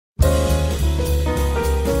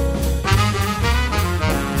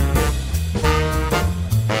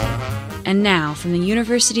And now, from the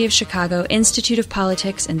University of Chicago Institute of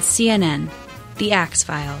Politics and CNN, The Axe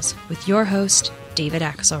Files, with your host, David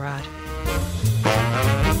Axelrod.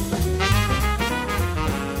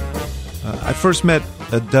 I first met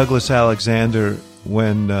Douglas Alexander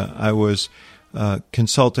when I was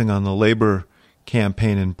consulting on the Labour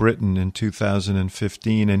campaign in Britain in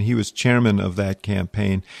 2015, and he was chairman of that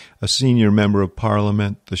campaign, a senior member of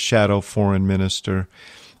Parliament, the shadow foreign minister,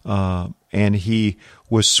 and he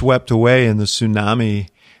was swept away in the tsunami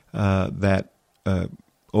that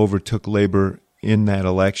overtook Labour in that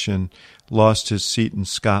election, lost his seat in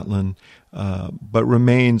Scotland, but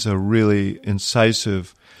remains a really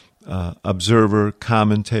incisive observer,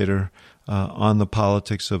 commentator on the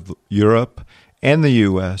politics of Europe and the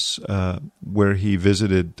U.S., where he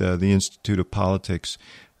visited the Institute of Politics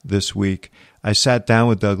this week. I sat down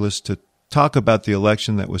with Douglas to talk about the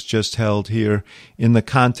election that was just held here in the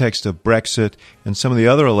context of Brexit and some of the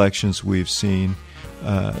other elections we've seen,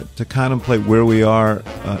 to contemplate where we are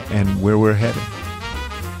and where we're headed.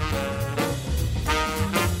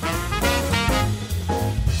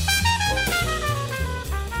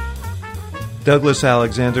 Douglas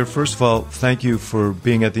Alexander, first of all, thank you for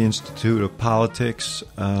being at the Institute of Politics.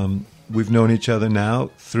 We've known each other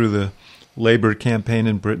now through the Labour campaign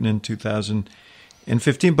in Britain in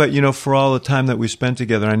 2015. But, for all the time that we spent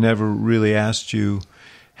together, I never really asked you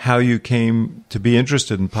how you came to be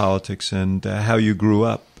interested in politics and how you grew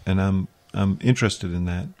up. And I'm interested in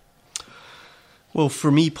that. Well,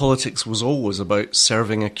 for me, politics was always about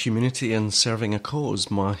serving a community and serving a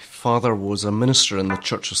cause. My father was a minister in the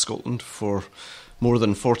Church of Scotland for more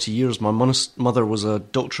than 40 years. My mother was a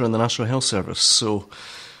doctor in the National Health Service, so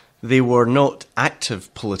they were not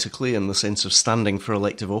active politically in the sense of standing for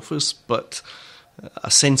elective office, but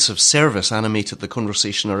a sense of service animated the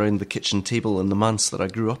conversation around the kitchen table in the manse that I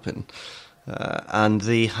grew up in. And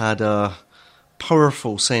they had a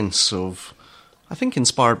powerful sense of, I think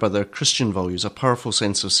inspired by their Christian values, a powerful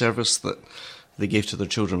sense of service that they gave to their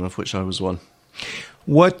children, of which I was one.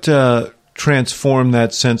 What transformed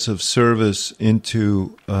that sense of service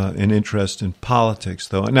into an interest in politics,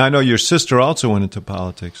 though? Now, I know your sister also went into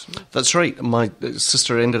politics. That's right. My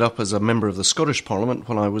sister ended up as a member of the Scottish Parliament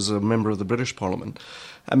when I was a member of the British Parliament.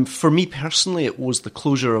 For me personally, it was the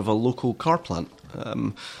closure of a local car plant.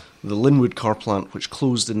 The Linwood car plant, which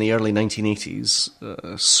closed in the early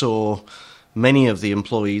 1980s, saw many of the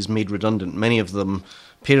employees made redundant, many of them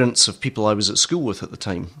parents of people I was at school with at the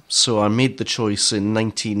time. So I made the choice in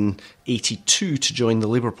 1982 to join the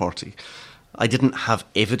Labour Party. I didn't have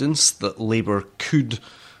evidence that Labour could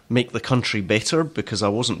make the country better because I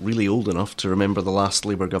wasn't really old enough to remember the last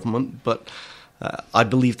Labour government, but I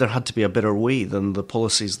believed there had to be a better way than the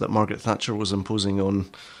policies that Margaret Thatcher was imposing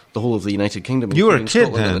on the whole of the United Kingdom. You were a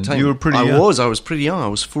kid then. At the time. You were pretty young. I was pretty young. I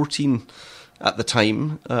was 14 at the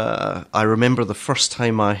time. I remember the first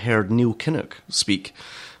time I heard Neil Kinnock speak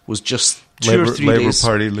was just two or three days.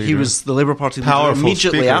 Party leader. He was the Labour Party leader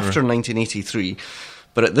immediately after 1983.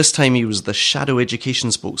 But at this time he was the shadow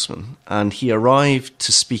education spokesman, and he arrived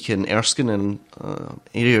to speak in Erskine, an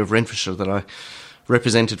area of Renfrewshire that I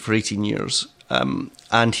represented for 18 years.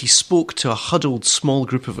 And he spoke to a huddled small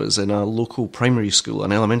group of us in a local primary school,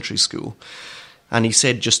 an elementary school. And he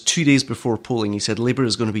said just 2 days before polling, he said, Labour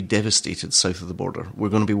is going to be devastated south of the border. We're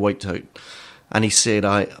going to be wiped out. And he said,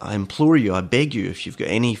 I implore you, I beg you, if you've got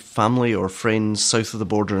any family or friends south of the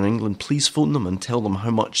border in England, please phone them and tell them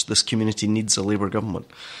how much this community needs a Labour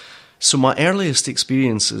government. So my earliest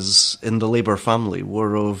experiences in the Labour family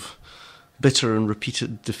were of bitter and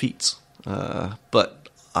repeated defeats. But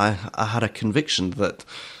I had a conviction that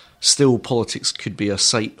still politics could be a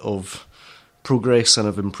site of progress and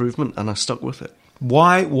of improvement, and I stuck with it.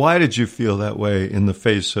 Why did you feel that way in the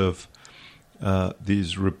face of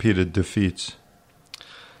these repeated defeats?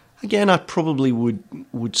 Again, I probably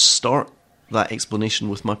would start that explanation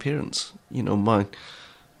with my parents.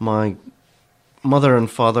 My mother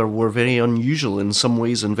and father were very unusual in some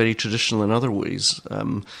ways and very traditional in other ways.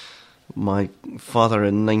 My father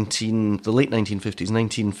in the late 1950s,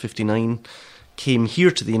 1959, came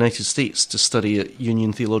here to the United States to study at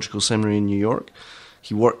Union Theological Seminary in New York.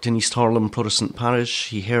 He worked in East Harlem Protestant Parish.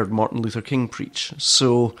 He heard Martin Luther King preach.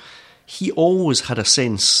 So he always had a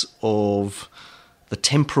sense of the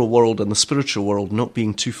temporal world and the spiritual world not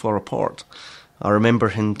being too far apart. I remember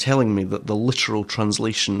him telling me that the literal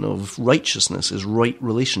translation of righteousness is right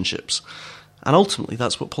relationships. And ultimately,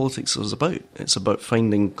 that's what politics is about. It's about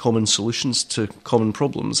finding common solutions to common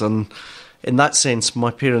problems. And in that sense, my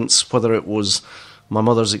parents, whether it was my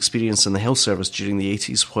mother's experience in the health service during the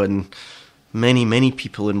 80s when many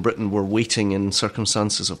people in Britain were waiting in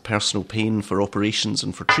circumstances of personal pain for operations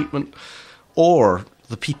and for treatment, or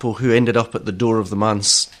the people who ended up at the door of the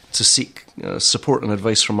manse to seek support and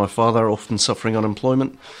advice from my father, often suffering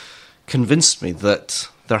unemployment, convinced me that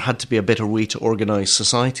there had to be a better way to organise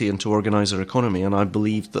society and to organise our economy, and I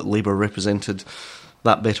believed that Labour represented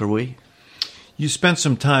that better way. You spent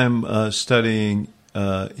some time studying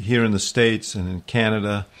here in the States and in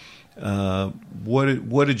Canada.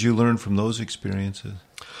 What did you learn from those experiences?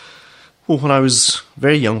 Well, when I was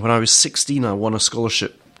very young, when I was 16, I won a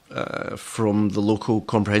scholarship from the local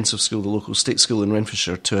comprehensive school, the local state school in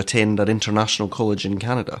Renfrewshire, to attend an international college in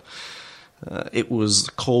Canada. It was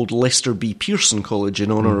called Lester B. Pearson College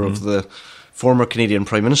in honour of the former Canadian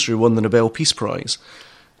Prime Minister who won the Nobel Peace Prize.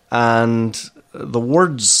 And the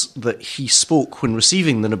words that he spoke when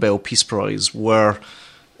receiving the Nobel Peace Prize were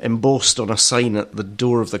embossed on a sign at the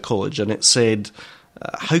door of the college, and it said,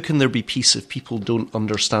 how can there be peace if people don't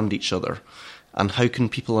understand each other? And how can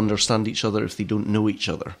people understand each other if they don't know each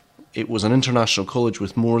other? It was an international college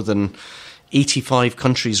with more than 85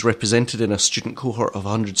 countries represented in a student cohort of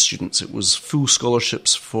 100 students. It was full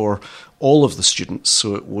scholarships for all of the students,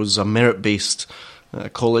 so it was a merit-based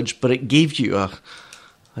college, but it gave you a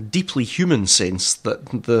deeply human sense that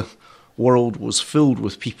the world was filled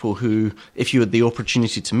with people who, if you had the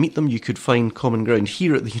opportunity to meet them, you could find common ground.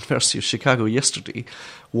 Here at the University of Chicago yesterday,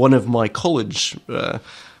 one of my college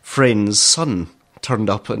friend's son turned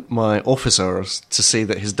up at my office hours to say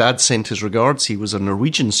that his dad sent his regards. He was a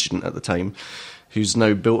Norwegian student at the time who's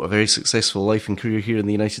now built a very successful life and career here in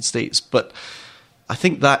the United States. But I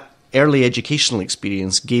think that early educational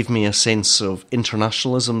experience gave me a sense of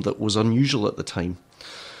internationalism that was unusual at the time.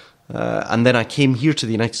 And then I came here to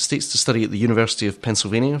the United States to study at the University of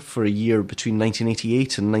Pennsylvania for a year between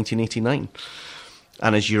 1988 and 1989.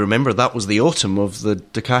 And as you remember, that was the autumn of the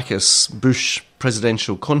Dukakis-Bush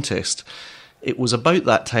presidential contest. It was about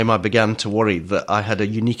that time I began to worry that I had a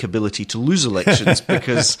unique ability to lose elections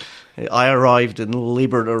because I arrived in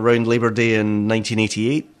around Labour Day in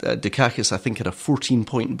 1988. Dukakis, I think, had a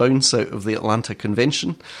 14-point bounce out of the Atlanta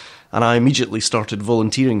convention. And I immediately started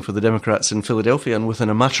volunteering for the Democrats in Philadelphia, and within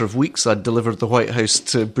a matter of weeks I'd delivered the White House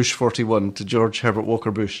to Bush 41, to George Herbert Walker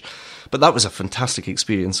Bush. But that was a fantastic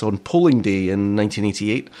experience. On polling day in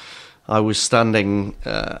 1988, I was standing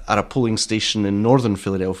at a polling station in northern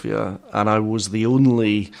Philadelphia, and I was the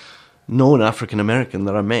only non-African American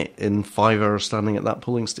that I met in 5 hours standing at that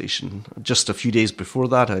polling station. Just a few days before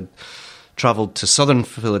that, I'd travelled to southern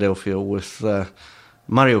Philadelphia with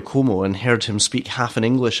Mario Cuomo and heard him speak half in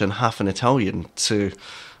English and half in Italian to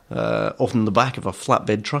on the back of a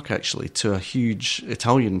flatbed truck, actually, to a huge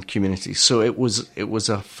Italian community. So it was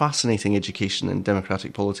a fascinating education in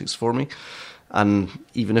democratic politics for me. And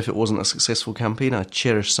even if it wasn't a successful campaign, I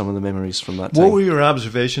cherish some of the memories from that time. What were your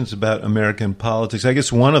observations about American politics? I guess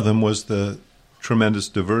one of them was the tremendous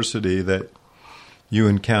diversity that you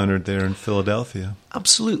encountered there in Philadelphia.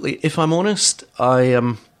 Absolutely. If I'm honest,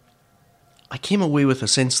 I came away with a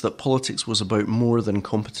sense that politics was about more than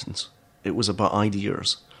competence. It was about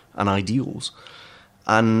ideas and ideals.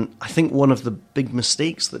 And I think one of the big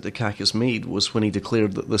mistakes that Dukakis made was when he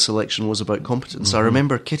declared that this election was about competence. Mm-hmm. I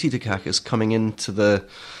remember Kitty Dukakis coming into the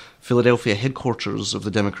Philadelphia headquarters of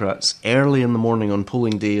the Democrats early in the morning on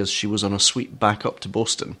polling day as she was on a sweep back up to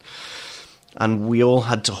Boston. And we all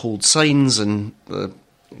had to hold signs, and the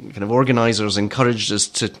kind of organisers encouraged us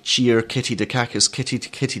to cheer Kitty Dukakis, Kitty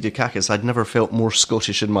Dukakis. I'd never felt more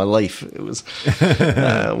Scottish in my life. It was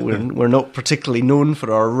we're not particularly known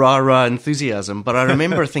for our rah-rah enthusiasm, but I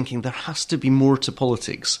remember thinking there has to be more to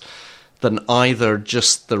politics than either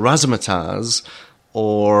just the razzmatazz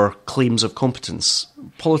or claims of competence.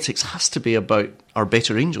 Politics has to be about our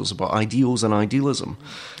better angels, about ideals and idealism.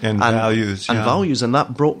 And values. And values, and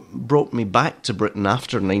that brought me back to Britain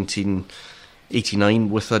after 1989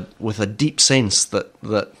 with a deep sense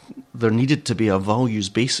that there needed to be a values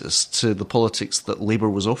basis to the politics that Labour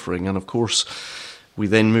was offering. And of course, we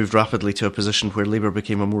then moved rapidly to a position where Labour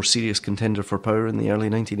became a more serious contender for power in the early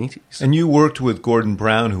 1980s. And you worked with Gordon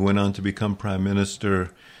Brown, who went on to become Prime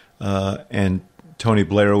Minister, and Tony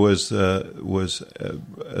Blair was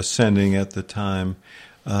ascending at the time.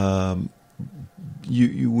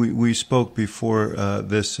 We spoke before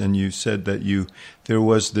this, and you said that there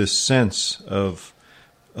was this sense of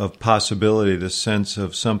possibility, this sense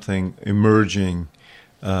of something emerging.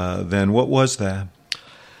 Then what was that?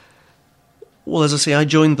 Well, as I say, I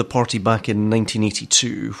joined the party back in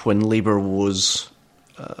 1982 when Labour was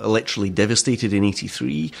electorally devastated in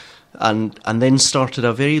 83, and then started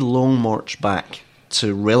a very long march back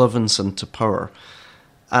to relevance and to power.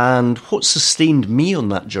 And what sustained me on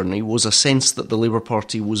that journey was a sense that the Labour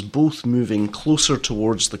Party was both moving closer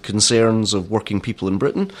towards the concerns of working people in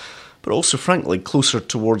Britain, but also, frankly, closer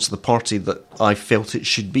towards the party that I felt it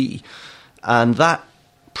should be. And that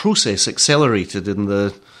process accelerated in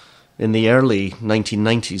the early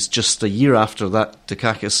 1990s, just a year after that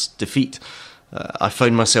Dukakis defeat. I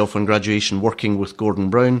found myself on graduation working with Gordon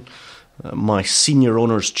Brown. My senior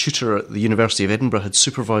honours tutor at the University of Edinburgh had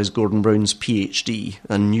supervised Gordon Brown's PhD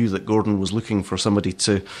and knew that Gordon was looking for somebody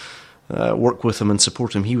to work with him and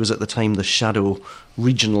support him. He was at the time the shadow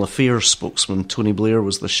regional affairs spokesman. Tony Blair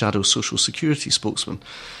was the shadow social security spokesman.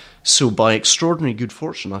 So by extraordinary good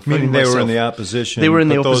fortune, I found Meaning myself... they were in the opposition. They were in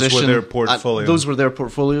the opposition. Those were their portfolios. Those were their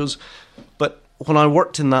portfolios. But when I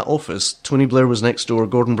worked in that office, Tony Blair was next door,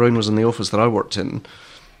 Gordon Brown was in the office that I worked in,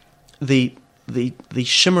 they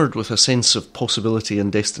shimmered with a sense of possibility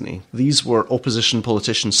and destiny. These were opposition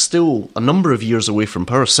politicians still a number of years away from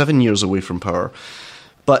power, 7 years away from power,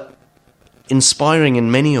 but inspiring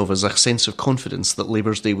in many of us a sense of confidence that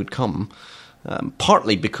Labour's day would come,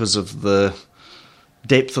 partly because of the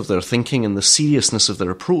depth of their thinking and the seriousness of their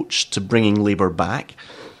approach to bringing Labour back.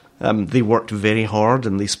 They worked very hard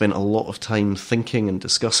and they spent a lot of time thinking and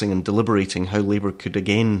discussing and deliberating how Labour could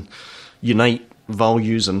again unite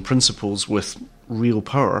values and principles with real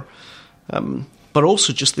power. But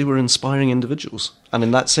also just they were inspiring individuals. And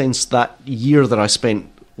in that sense, that year that I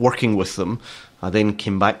spent working with them, I then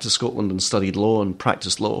came back to Scotland and studied law and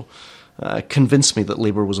practiced law, convinced me that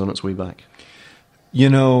Labour was on its way back. You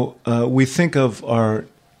know, we think of our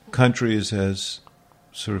countries as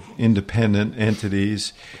sort of independent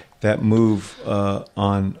entities that move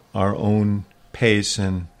on our own pace.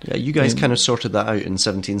 And yeah, you guys kind of sorted that out in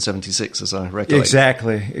 1776, as I recollect.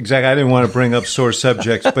 Exactly. I didn't want to bring up sore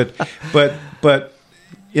subjects, but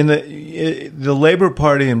in the Labour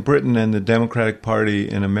Party in Britain and the Democratic Party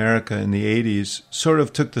in America in the 80s sort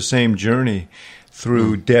of took the same journey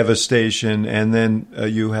through devastation, and then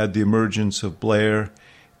you had the emergence of Blair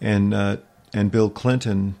and Bill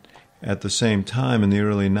Clinton at the same time in the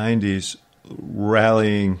early 90s,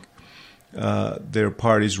 rallying their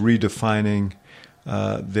parties, redefining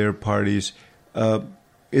their parties.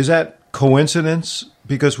 Is that coincidence?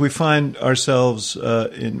 Because we find ourselves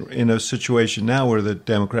in a situation now where the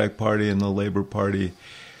Democratic Party and the Labour Party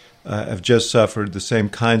have just suffered the same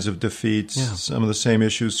kinds of defeats, some of the same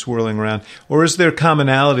issues swirling around. Or is there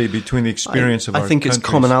commonality between the experience of our countries? I think it's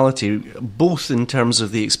commonality, both in terms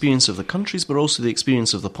of the experience of the countries, but also the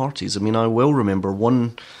experience of the parties. I mean, I well remember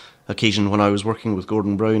one occasion when I was working with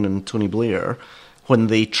Gordon Brown and Tony Blair, when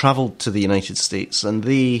they travelled to the United States, and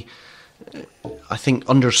they, I think,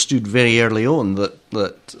 understood very early on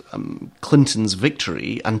that Clinton's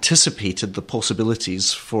victory anticipated the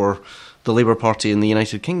possibilities for the Labour Party in the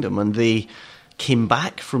United Kingdom, and they came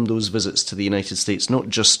back from those visits to the United States not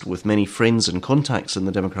just with many friends and contacts in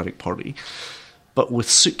the Democratic Party, but with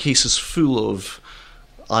suitcases full of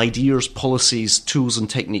ideas, policies, tools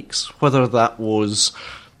and techniques, whether that was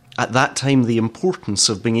at that time the importance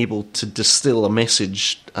of being able to distill a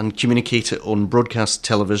message and communicate it on broadcast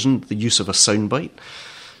television, the use of a soundbite,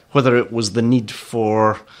 whether it was the need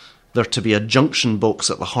for there to be a junction box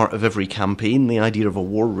at the heart of every campaign, the idea of a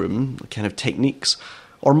war room, the kind of techniques,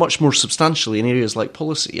 or much more substantially in areas like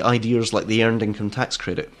policy, ideas like the earned income tax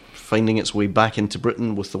credit, finding its way back into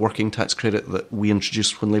Britain with the working tax credit that we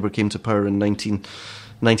introduced when Labour came to power in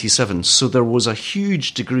 1997. So there was a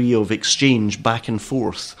huge degree of exchange back and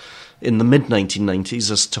forth in the mid-1990s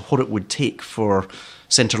as to what it would take for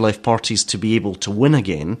centre-left parties to be able to win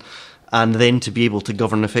again, and then to be able to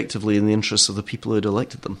govern effectively in the interests of the people who had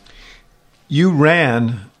elected them. You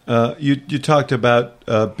ran, you talked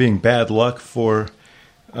about being bad luck for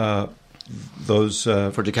those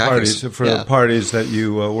for parties, the parties that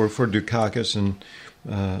you were for Dukakis and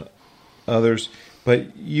others.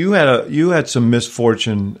 But you had some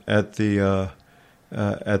misfortune at the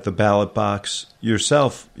ballot box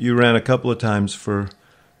yourself. You ran a couple of times for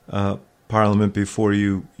Parliament before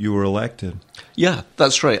you were elected. Yeah,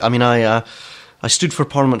 that's right. I mean, I stood for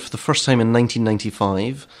Parliament for the first time in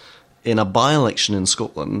 1995 in a by-election in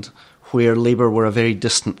Scotland where Labour were a very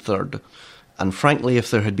distant third. And frankly, if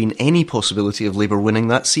there had been any possibility of Labour winning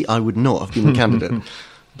that seat, I would not have been the candidate.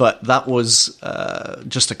 But that was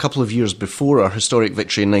just a couple of years before our historic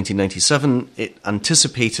victory in 1997. It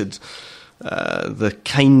anticipated the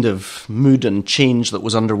kind of mood and change that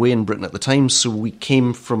was underway in Britain at the time, so we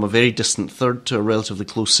came from a very distant third to a relatively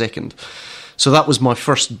close second. So that was my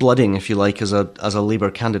first blooding, if you like, as a Labour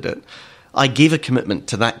candidate. I gave a commitment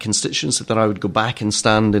to that constituency that I would go back and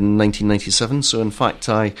stand in 1997, so in fact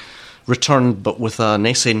I returned, but with an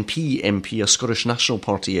SNP MP, a Scottish National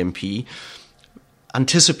Party MP,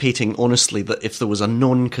 anticipating, honestly, that if there was a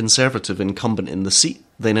non-Conservative incumbent in the seat,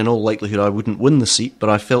 then in all likelihood I wouldn't win the seat, but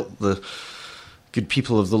I felt the good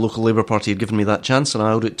people of the local Labour Party had given me that chance, and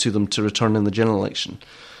I owed it to them to return in the general election.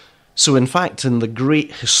 So in fact, in the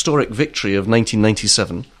great historic victory of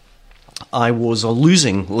 1997, I was a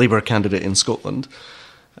losing Labour candidate in Scotland.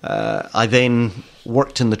 I then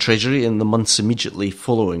worked in the Treasury in the months immediately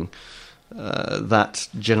following that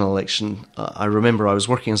general election. I remember I was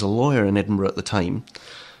working as a lawyer in Edinburgh at the time,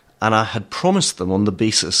 and I had promised them, on the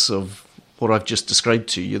basis of what I've just described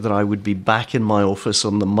to you, that I would be back in my office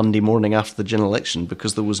on the Monday morning after the general election,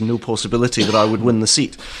 because there was no possibility that I would win the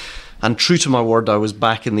seat. And true to my word, I was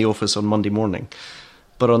back in the office on Monday morning.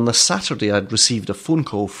 But on the Saturday, I'd received a phone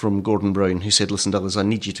call from Gordon Brown, who said, "Listen, Douglas, I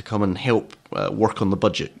need you to come and help work on the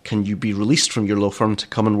budget. Can you be released from your law firm to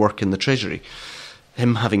come and work in the Treasury?"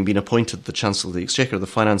 Him having been appointed the Chancellor of the Exchequer, the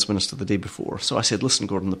Finance Minister, the day before. So I said, "Listen,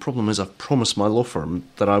 Gordon, the problem is I've promised my law firm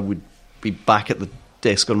that I would be back at the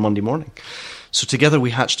desk on Monday morning." So together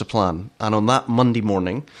we hatched a plan. And on that Monday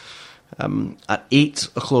morning, at 8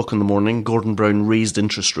 o'clock in the morning, Gordon Brown raised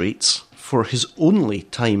interest rates for his only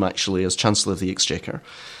time, actually, as Chancellor of the Exchequer,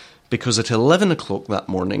 because at 11 o'clock that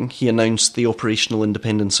morning, he announced the operational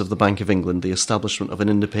independence of the Bank of England, the establishment of an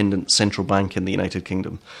independent central bank in the United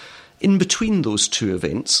Kingdom. In between those two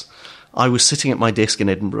events, I was sitting at my desk in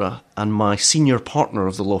Edinburgh, and my senior partner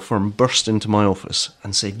of the law firm burst into my office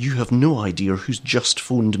and said, "You have no idea who's just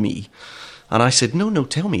phoned me." And I said, no,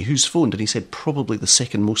 tell me, who's phoned? And he said, "Probably the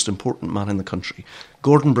second most important man in the country.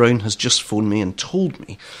 Gordon Brown has just phoned me and told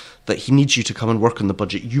me that he needs you to come and work on the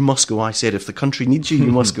budget. You must go." I said, "If the country needs you,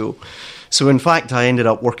 you must go." So in fact, I ended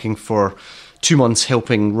up working for 2 months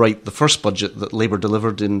helping write the first budget that Labour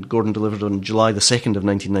delivered, and Gordon delivered on July the 2nd of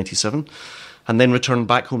 1997, and then returned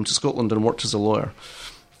back home to Scotland and worked as a lawyer.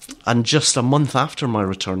 And just a month after my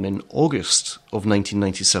return, in August of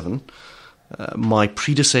 1997, my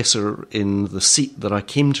predecessor in the seat that I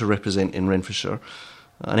came to represent in Renfrewshire,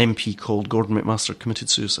 an MP called Gordon McMaster, committed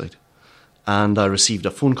suicide. And I received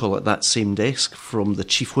a phone call at that same desk from the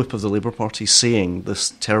Chief Whip of the Labour Party saying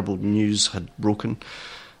this terrible news had broken,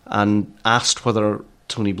 and asked whether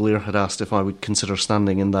Tony Blair had asked if I would consider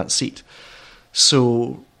standing in that seat.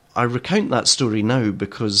 So I recount that story now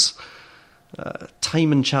because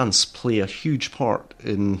time and chance play a huge part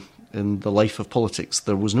in the life of politics.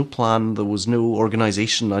 There was no plan, there was no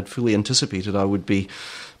organisation. I'd fully anticipated I would be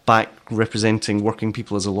back representing working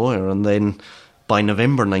people as a lawyer, and then by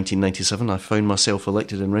November 1997 I found myself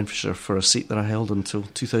elected in Renfrewshire for a seat that I held until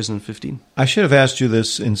 2015. I should have asked you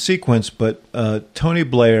this in sequence, but Tony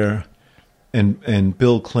Blair and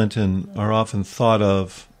Bill Clinton are often thought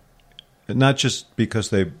of, not just because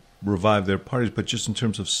they revived their parties, but just in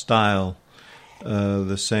terms of style,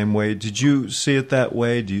 the same way. Did you see it that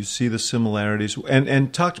way? Do you see the similarities?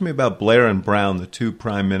 And talk to me about Blair and Brown, the two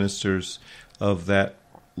prime ministers of that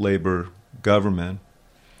Labour government.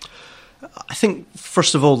 I think,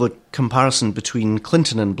 first of all, the comparison between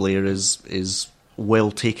Clinton and Blair is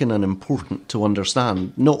well taken and important to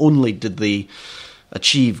understand. Not only did they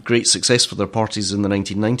achieve great success for their parties in the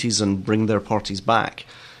 1990s and bring their parties back,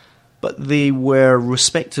 but they were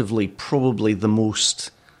respectively probably the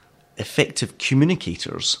most effective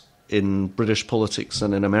communicators in British politics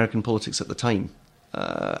and in American politics at the time.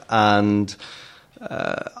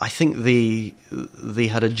 I think they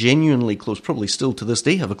had a genuinely close, probably still to this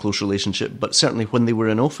day have a close relationship, but certainly when they were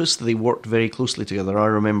in office, they worked very closely together. I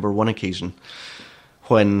remember one occasion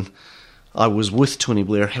when I was with Tony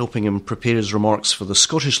Blair helping him prepare his remarks for the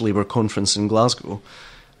Scottish Labour conference in Glasgow,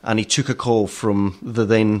 and he took a call from the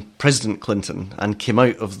then President Clinton and came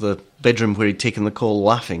out of the bedroom where he'd taken the call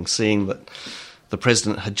laughing, saying that the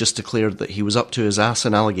President had just declared that he was up to his ass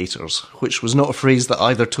in alligators, which was not a phrase that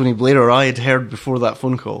either Tony Blair or I had heard before that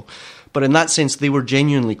phone call. But in that sense, they were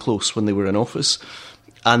genuinely close when they were in office,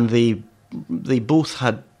 and they both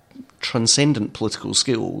had transcendent political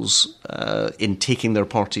skills in taking their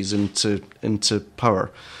parties into power.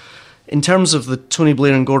 In terms of the Tony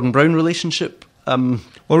Blair and Gordon Brown relationship,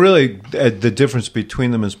 well, really, the difference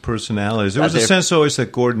between them is personalities. There was a sense always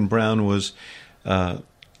that Gordon Brown was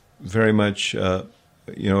very much, a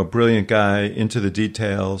brilliant guy, into the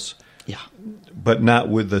details, but not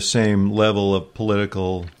with the same level of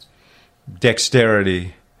political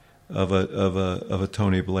dexterity of a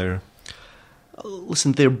Tony Blair.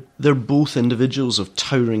 Listen, they're both individuals of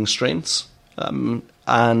towering strengths.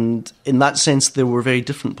 And in that sense, they were very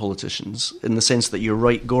different politicians, in the sense that you're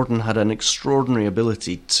right, Gordon had an extraordinary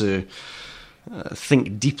ability to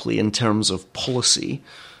think deeply in terms of policy,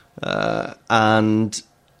 and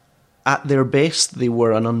at their best, they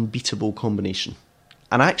were an unbeatable combination.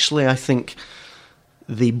 And actually, I think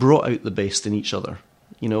they brought out the best in each other.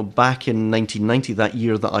 You know, back in 1990, that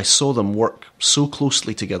year that I saw them work so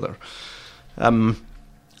closely together,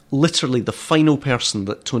 literally the final person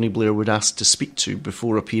that Tony Blair would ask to speak to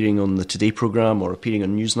before appearing on the Today programme or appearing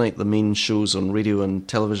on Newsnight, the main shows on radio and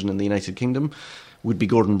television in the United Kingdom, would be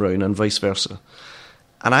Gordon Brown, and vice versa.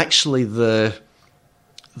 And actually the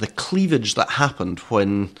cleavage that happened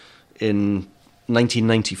when in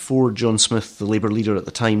 1994 John Smith, the Labour leader at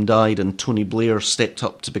the time, died and Tony Blair stepped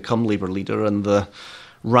up to become Labour leader, and the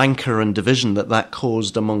rancour and division that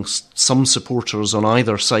caused amongst some supporters on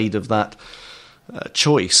either side of that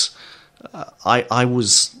choice, I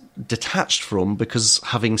was detached from, because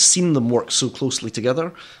having seen them work so closely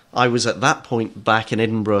together, I was at that point back in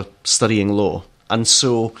Edinburgh studying law. And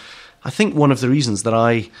so I think one of the reasons that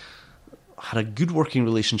I had a good working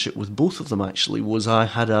relationship with both of them actually was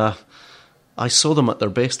I saw them at their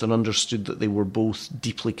best and understood that they were both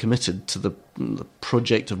deeply committed to the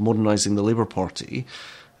project of modernising the Labour Party,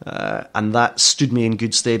 and that stood me in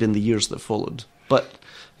good stead in the years that followed. But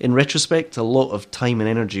in retrospect, a lot of time and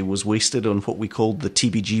energy was wasted on what we called the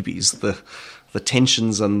TBGBs, the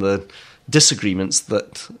tensions and the disagreements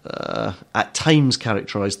that at times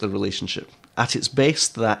characterised the relationship. At its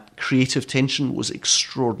best, that creative tension was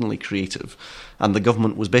extraordinarily creative, and the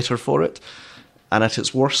government was better for it. And at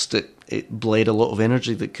its worst, it bled a lot of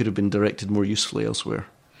energy that could have been directed more usefully elsewhere.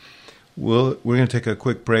 Well, we're going to take a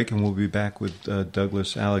quick break, and we'll be back with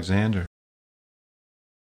Douglas Alexander.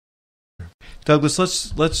 Douglas,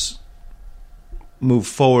 let's move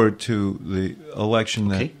forward to the election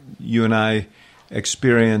that you and I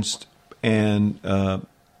experienced, and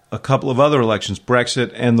a couple of other elections,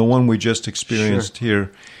 Brexit and the one we just experienced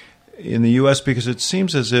here in the U.S., because it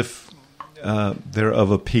seems as if they're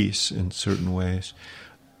of a piece in certain ways.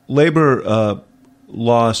 Labour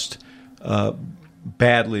lost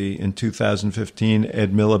badly in 2015.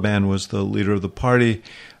 Ed Miliband was the leader of the party,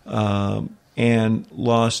 and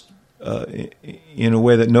lost in a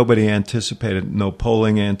way that nobody anticipated, no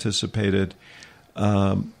polling anticipated.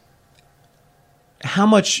 How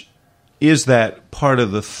much is that part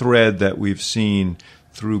of the thread that we've seen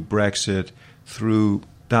through Brexit, through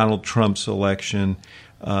Donald Trump's election?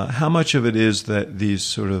 How much of it is that these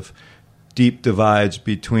sort of deep divides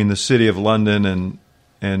between the City of London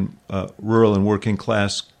and rural and working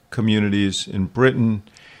class communities in Britain?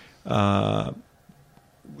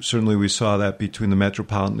 Certainly we saw that between the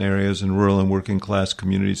metropolitan areas and rural and working class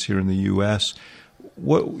communities here in the U.S.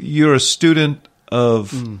 You're a student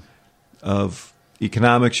of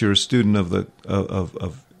economics. You're a student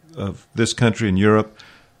of this country and Europe.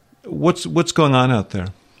 What's going on out there?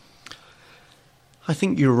 I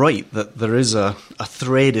think you're right that there is a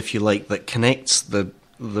thread, if you like, that connects the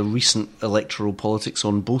recent electoral politics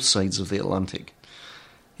on both sides of the Atlantic.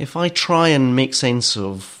 If I try and make sense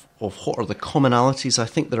of what are the commonalities, I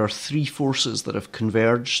think there are three forces that have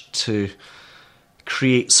converged to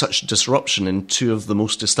create such disruption in two of the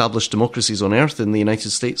most established democracies on earth, in the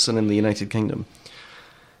United States and in the United Kingdom.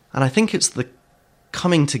 And I think it's the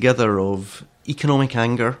coming together of economic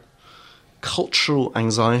anger, cultural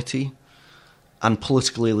anxiety, and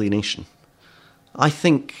political alienation. I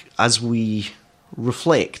think as we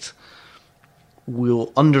reflect,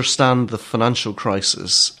 we'll understand the financial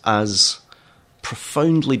crisis as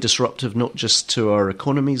profoundly disruptive, not just to our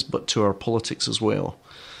economies, but to our politics as well.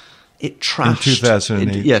 It trashed... In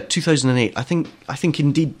 2008. 2008. I think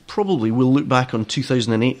indeed probably we'll look back on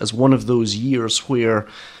 2008 as one of those years where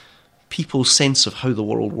people's sense of how the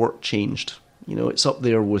world worked changed. You know, it's up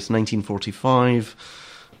there with 1945,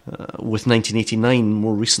 with 1989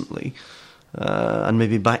 more recently, and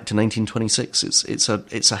maybe back to 1926.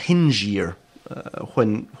 It's a hinge year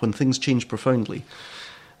when things change profoundly.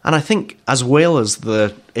 And I think, as well as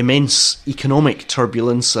the immense economic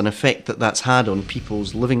turbulence and effect that that's had on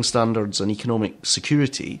people's living standards and economic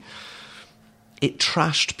security, it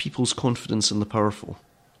trashed people's confidence in the powerful,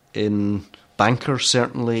 in bankers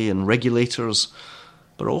certainly, in regulators,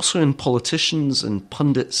 but also in politicians and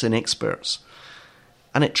pundits and experts.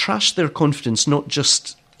 And it trashed their confidence not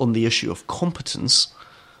just on the issue of competence,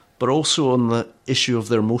 but also on the issue of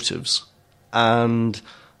their motives. And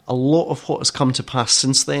a lot of what has come to pass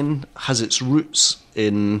since then has its roots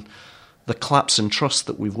in the collapse in trust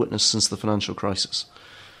that we've witnessed since the financial crisis.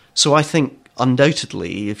 So I think,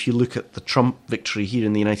 undoubtedly, if you look at the Trump victory here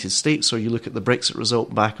in the United States, or you look at the Brexit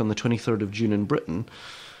result back on the 23rd of June in Britain,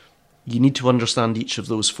 you need to understand each of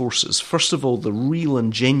those forces. First of all, the real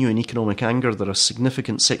and genuine economic anger that a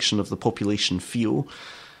significant section of the population feel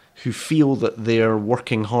who feel that they're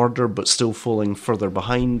working harder but still falling further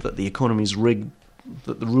behind, that the economy's rigged,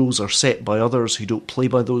 that the rules are set by others who don't play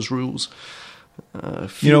by those rules.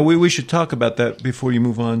 We should talk about that before you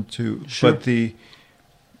move on to... Sure. But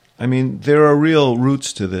there are real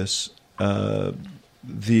roots to this.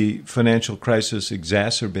 The financial crisis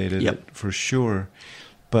exacerbated it, for sure.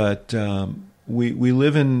 But we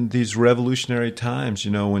live in these revolutionary times,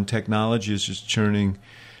 when technology is just churning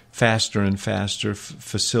faster and faster,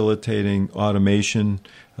 facilitating automation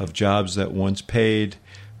of jobs that once paid,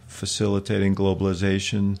 facilitating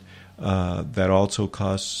globalization that also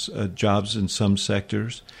costs jobs in some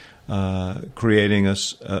sectors, creating a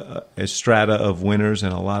strata of winners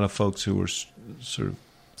and a lot of folks who were sort of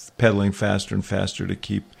pedaling faster and faster to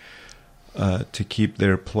keep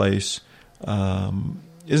their place.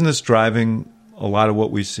 Isn't this driving a lot of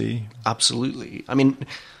what we see? Absolutely.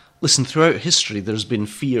 Listen, throughout history, there's been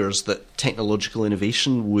fears that technological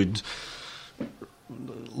innovation would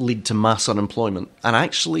lead to mass unemployment. And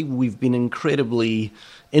actually, we've been incredibly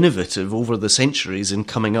innovative over the centuries in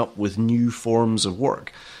coming up with new forms of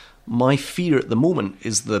work. My fear at the moment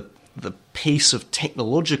is that the pace of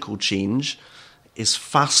technological change is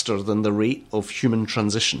faster than the rate of human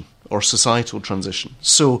transition or societal transition.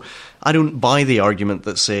 So I don't buy the argument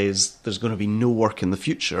that says there's going to be no work in the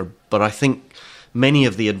future, but I think many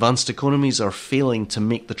of the advanced economies are failing to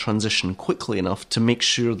make the transition quickly enough to make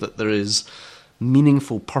sure that there is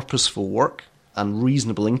meaningful, purposeful work and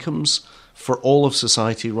reasonable incomes for all of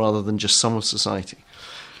society rather than just some of society.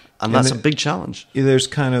 And that's a big challenge. There's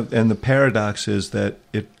and the paradox is that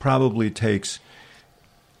it probably takes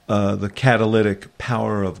the catalytic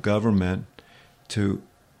power of government to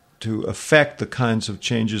affect the kinds of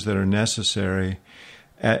changes that are necessary,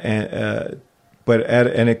 and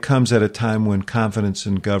it comes at a time when confidence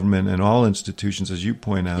in government and all institutions, as you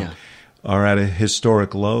point out, are at a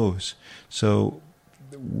historic lows. So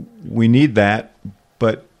we need that,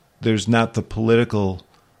 but there's not the political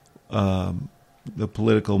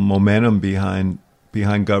momentum behind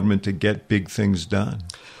government to get big things done.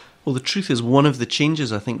 Well, the truth is, one of the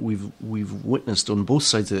changes I think we've witnessed on both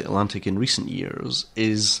sides of the Atlantic in recent years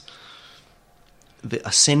is the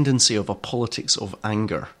ascendancy of a politics of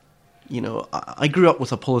anger. I grew up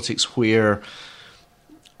with a politics where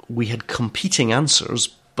we had competing answers,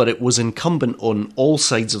 but it was incumbent on all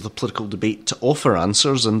sides of the political debate to offer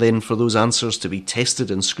answers and then for those answers to be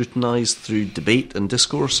tested and scrutinised through debate and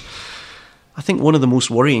discourse. I think one of the most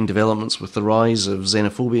worrying developments with the rise of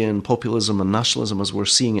xenophobia and populism and nationalism as we're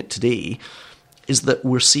seeing it today is that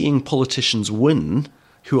we're seeing politicians win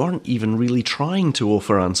who aren't even really trying to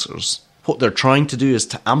offer answers. What they're trying to do is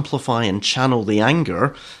to amplify and channel the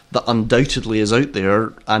anger that undoubtedly is out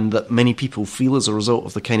there and that many people feel as a result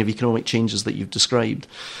of the kind of economic changes that you've described.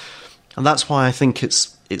 And that's why I think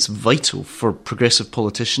it's vital for progressive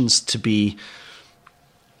politicians to be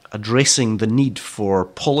addressing the need for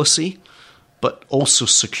policy, but also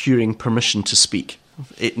securing permission to speak.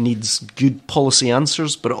 It needs good policy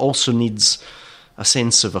answers, but it also needs a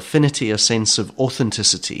sense of affinity, a sense of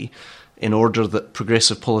authenticity, in order that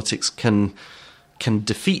progressive politics can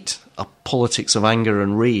defeat a politics of anger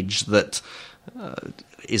and rage that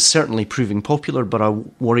is certainly proving popular, but I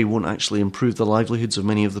worry won't actually improve the livelihoods of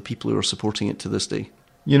many of the people who are supporting it to this day.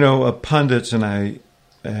 Pundits, and I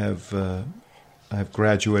have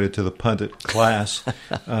graduated to the pundit class,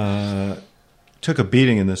 took a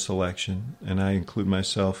beating in this election, and I include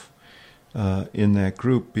myself in that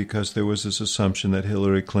group because there was this assumption that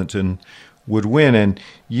Hillary Clinton would win. And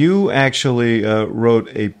you actually wrote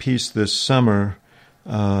a piece this summer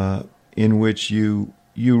in which you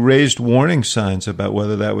raised warning signs about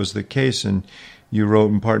whether that was the case. And you wrote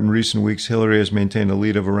in part, in recent weeks, Hillary has maintained a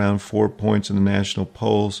lead of around 4 points in the national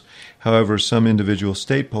polls. However, some individual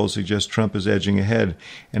state polls suggest Trump is edging ahead.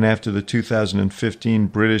 And after the 2015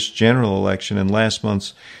 British general election and last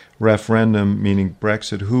month's referendum, meaning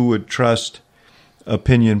Brexit, who would trust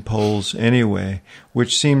opinion polls anyway?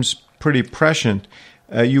 Which seems pretty prescient.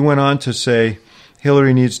 You went on to say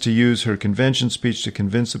Hillary needs to use her convention speech to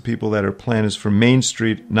convince the people that her plan is for Main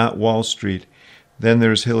Street, not Wall Street. Then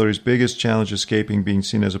there's Hillary's biggest challenge, escaping being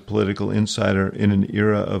seen as a political insider in an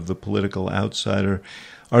era of the political outsider.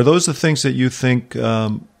 Are those the things that you think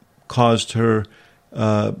caused her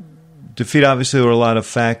defeat? Obviously, there were a lot of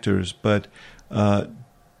factors, but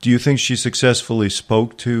do you think she successfully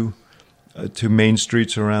spoke to main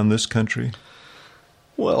streets around this country?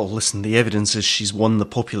 Well, listen, the evidence is she's won the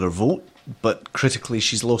popular vote, but critically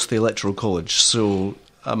she's lost the Electoral College. So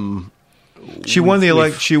she won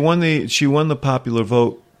the popular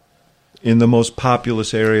vote in the most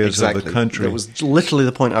populous areas of the country. That was literally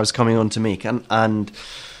the point I was coming on to make. And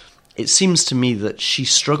it seems to me that she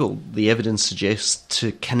struggled, the evidence suggests,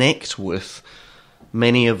 to connect with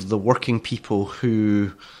many of the working people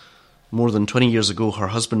who, more than 20 years ago, her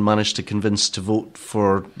husband managed to convince to vote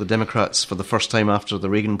for the Democrats for the first time after the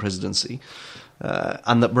Reagan presidency,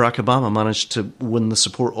 and that Barack Obama managed to win the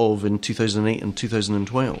support of in 2008 and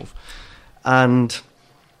 2012. And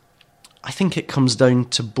I think it comes down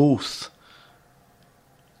to both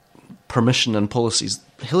permission and policies.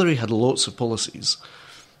 Hillary had lots of policies,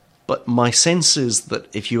 but my sense is that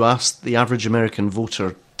if you asked the average American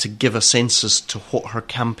voter to give a sense as to what her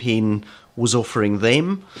campaign was offering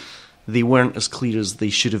them, they weren't as clear as they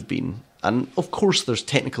should have been. And of course there's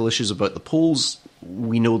technical issues about the polls.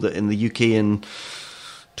 We know that in the UK in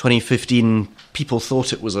 2015 people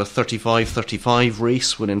thought it was a 35-35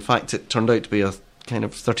 race, when in fact it turned out to be a kind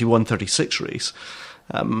of 31-36 race.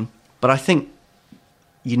 But I think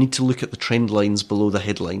you need to look at the trend lines below the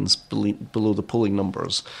headlines, below the polling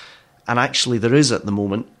numbers. And actually there is at the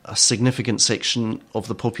moment a significant section of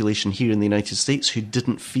the population here in the United States who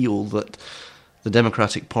didn't feel that the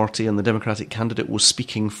Democratic Party and the Democratic candidate was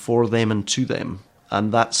speaking for them and to them.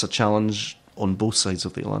 And that's a challenge on both sides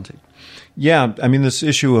of the Atlantic. Yeah, I mean, this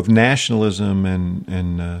issue of nationalism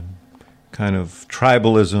and kind of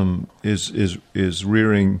tribalism is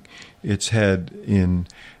rearing its head in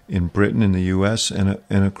Britain, in the U.S., and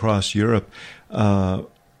across Europe.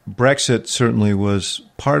 Brexit certainly was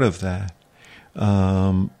part of that.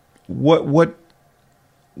 What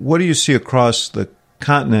do you see across the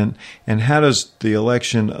continent, and how does the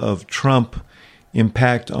election of Trump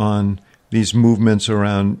impact on these movements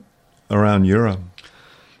around Europe?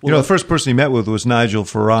 Well, the first person he met with was Nigel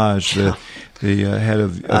Farage, the head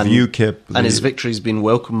of UKIP. And his victory's been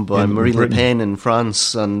welcomed by Marine Le Pen in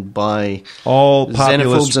France and by all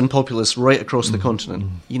xenophobes and populists right across the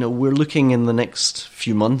continent. You know, we're looking in the next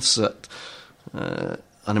few months at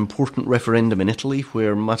an important referendum in Italy,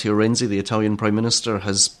 where Matteo Renzi, the Italian Prime Minister,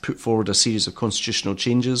 has put forward a series of constitutional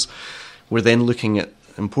changes. We're then looking at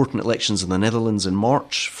important elections in the Netherlands in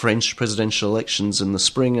March, French presidential elections in the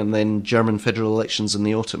spring, and then German federal elections in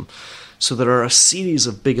the autumn. So there are a series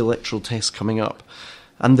of big electoral tests coming up.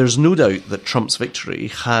 And there's no doubt that Trump's victory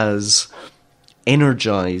has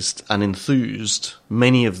energised and enthused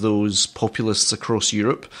many of those populists across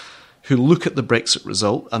Europe who look at the Brexit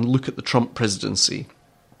result and look at the Trump presidency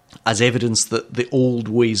as evidence that the old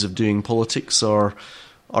ways of doing politics are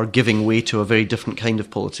giving way to a very different kind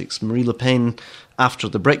of politics. Marine Le Pen, after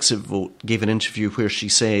the Brexit vote, gave an interview where she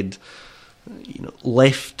said, you know,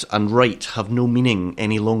 left and right have no meaning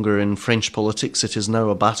any longer in French politics. It is now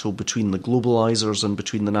a battle between the globalisers and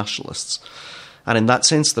between the nationalists. And in that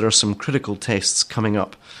sense, there are some critical tests coming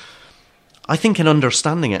up. I think in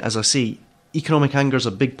understanding it, as I say, economic anger is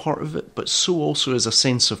a big part of it, but so also is a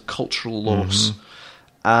sense of cultural loss.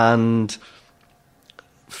 And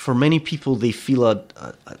for many people, they feel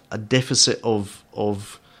a deficit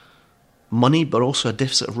of money, but also a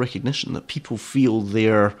deficit of recognition, that people feel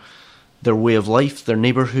their way of life, their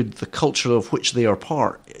neighbourhood, the culture of which they are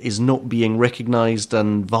part, is not being recognised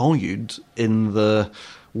and valued in the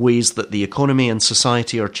ways that the economy and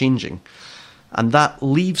society are changing. And that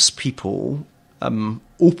leaves people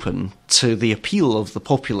open to the appeal of the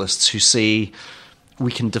populists who say,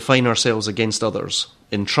 we can define ourselves against others.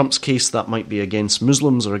 In Trump's case, that might be against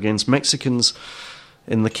Muslims or against Mexicans.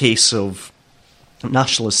 In the case of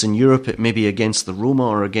nationalists in Europe, it may be against the Roma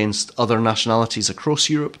or against other nationalities across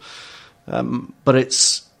Europe. But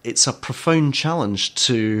it's a profound challenge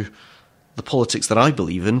to the politics that I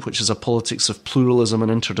believe in, which is a politics of pluralism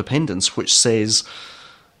and interdependence, which says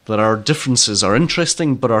that our differences are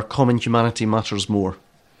interesting, but our common humanity matters more.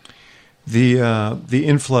 The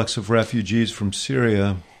influx of refugees from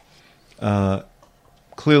Syria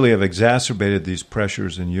clearly have exacerbated these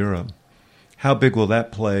pressures in Europe. How big will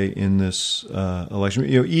that play in this election?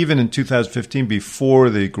 You know, even in 2015,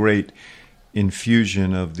 before the great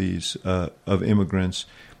infusion of these of immigrants,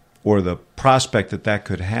 or the prospect that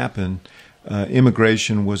could happen,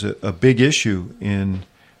 immigration was a big issue in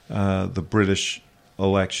the British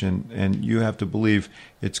election, and you have to believe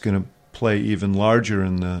it's going to play even larger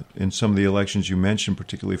in some of the elections you mentioned,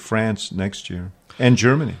 particularly France next year and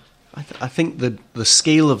Germany. I think the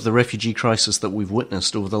scale of the refugee crisis that we've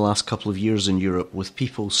witnessed over the last couple of years in Europe, with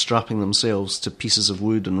people strapping themselves to pieces of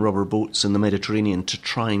wood and rubber boats in the Mediterranean to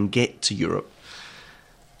try and get to Europe,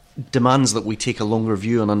 demands that we take a longer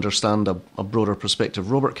view and understand a broader perspective.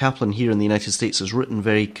 Robert Kaplan here in the United States has written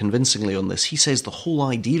very convincingly on this. He says the whole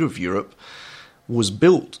idea of Europe was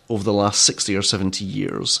built over the last 60 or 70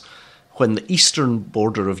 years when the eastern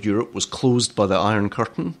border of Europe was closed by the Iron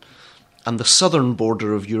Curtain and the southern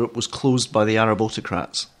border of Europe was closed by the Arab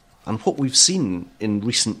autocrats. And what we've seen in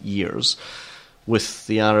recent years with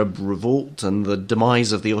the Arab revolt and the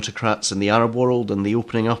demise of the autocrats in the Arab world and the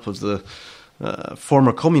opening up of the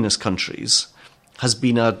former communist countries has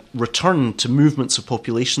been a return to movements of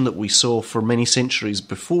population that we saw for many centuries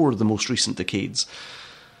before the most recent decades.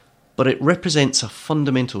 But it represents a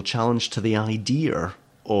fundamental challenge to the idea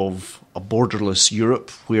of a borderless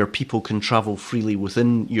Europe where people can travel freely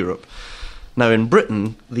within Europe. Now, in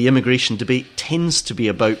Britain, the immigration debate tends to be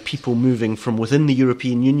about people moving from within the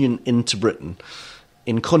European Union into Britain.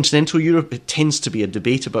 In continental Europe, it tends to be a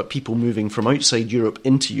debate about people moving from outside Europe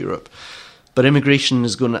into Europe. But immigration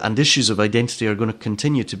is going to, and issues of identity are going to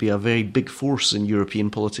continue to be a very big force in European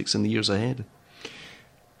politics in the years ahead.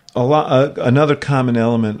 Another common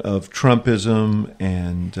element of Trumpism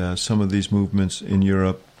and some of these movements in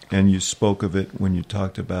Europe, and you spoke of it when you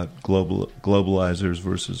talked about globalizers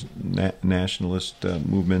versus nationalist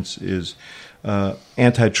movements, is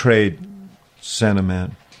anti-trade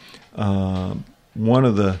sentiment. One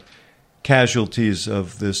of the casualties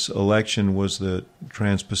of this election was the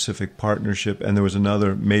Trans-Pacific Partnership, and there was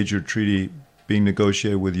another major treaty being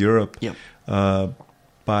negotiated with Europe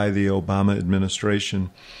by the Obama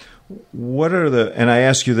administration. What are and I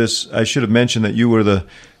ask you this, I should have mentioned that you were the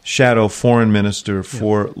shadow foreign minister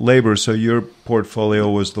for labor, so your portfolio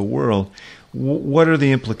was the world. What are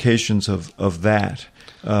the implications of that?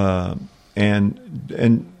 And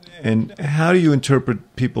how do you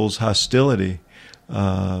interpret people's hostility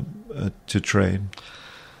to trade?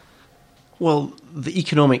 Well, the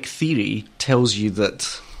economic theory tells you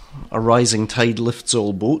that a rising tide lifts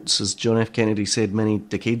all boats, as John F. Kennedy said many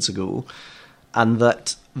decades ago, and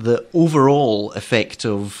that the overall effect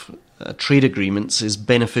of trade agreements is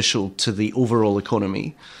beneficial to the overall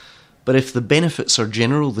economy. But if the benefits are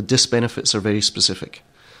general, the disbenefits are very specific.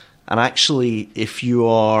 And actually, if you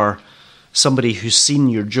are somebody who's seen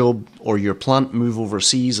your job or your plant move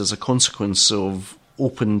overseas as a consequence of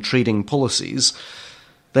open trading policies,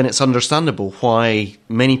 then it's understandable why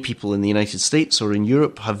many people in the United States or in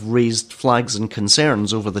Europe have raised flags and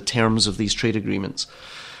concerns over the terms of these trade agreements.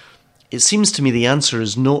 It seems to me the answer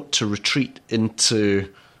is not to retreat into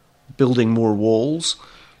building more walls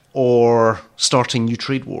or starting new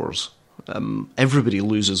trade wars. Everybody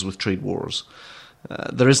loses with trade wars.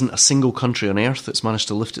 There isn't a single country on earth that's managed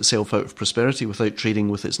to lift itself out of prosperity without trading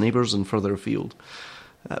with its neighbours and further afield.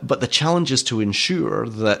 But the challenge is to ensure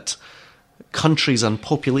that countries and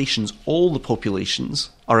populations, all the populations,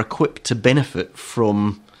 are equipped to benefit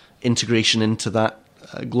from integration into that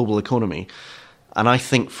global economy. And I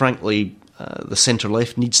think, frankly, the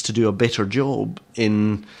centre-left needs to do a better job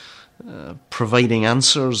in providing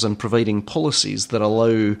answers and providing policies that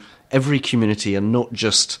allow every community and not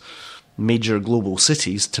just major global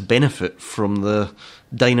cities to benefit from the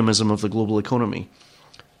dynamism of the global economy.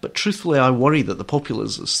 But truthfully, I worry that the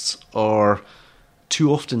populists are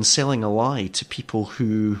too often selling a lie to people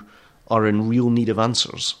who are in real need of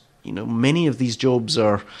answers. You know, many of these jobs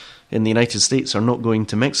are in the United States are not going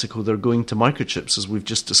to Mexico, they're going to microchips, as we've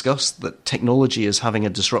just discussed, that technology is having a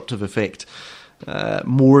disruptive effect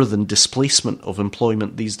more than displacement of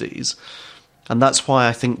employment these days. And that's why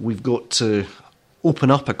I think we've got to open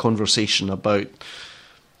up a conversation about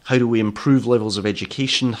how do we improve levels of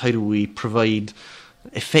education, how do we provide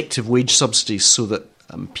effective wage subsidies so that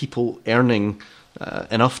people earning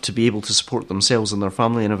enough to be able to support themselves and their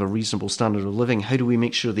family and have a reasonable standard of living. How do we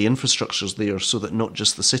make sure the infrastructure's there so that not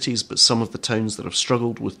just the cities but some of the towns that have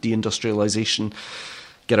struggled with deindustrialisation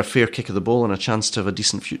get a fair kick of the ball and a chance to have a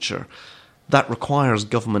decent future? That requires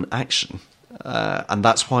government action. And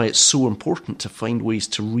that's why it's so important to find ways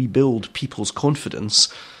to rebuild people's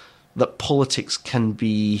confidence that politics can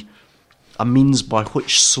be a means by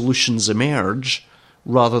which solutions emerge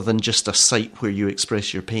rather than just a site where you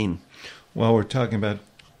express your pain. While we're talking about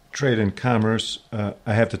trade and commerce,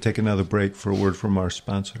 I have to take another break for a word from our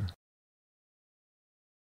sponsor.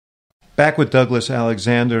 Back with Douglas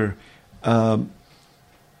Alexander. Part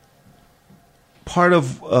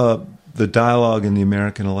of the dialogue in the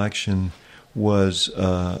American election was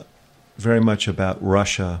very much about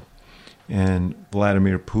Russia and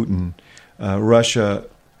Vladimir Putin. Russia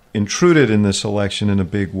intruded in this election in a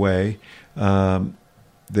big way.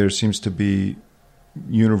 There seems to be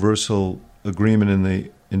universal agreement in the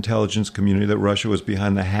intelligence community that Russia was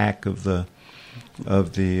behind the hack of the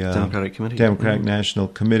Democratic National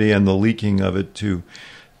Committee and the leaking of it to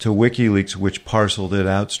WikiLeaks, which parceled it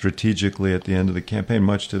out strategically at the end of the campaign,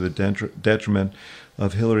 much to the detriment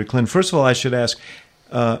of Hillary Clinton. First of all, I should ask,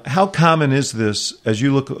 how common is this, as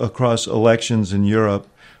you look across elections in Europe,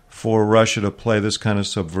 for Russia to play this kind of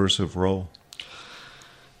subversive role?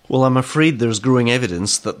 Well, I'm afraid there's growing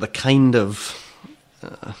evidence that the kind of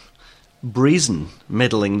brazen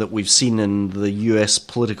meddling that we've seen in the US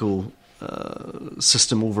political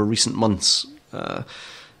system over recent months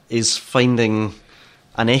is finding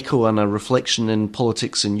an echo and a reflection in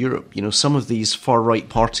politics in Europe. You know, some of these far-right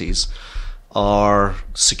parties are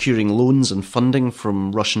securing loans and funding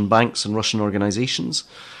from Russian banks and Russian organisations.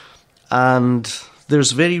 And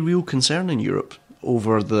there's very real concern in Europe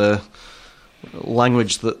over the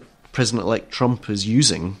language that President-elect Trump is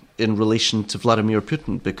using in relation to Vladimir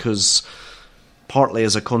Putin, because partly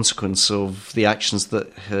as a consequence of the actions that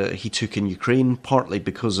he took in Ukraine, partly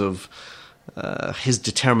because of his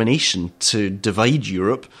determination to divide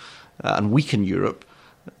Europe and weaken Europe,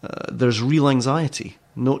 there's real anxiety,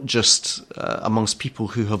 not just amongst people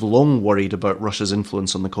who have long worried about Russia's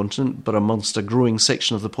influence on the continent, but amongst a growing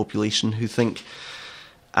section of the population who think,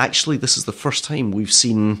 actually, this is the first time we've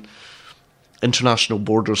seen international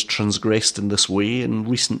borders transgressed in this way in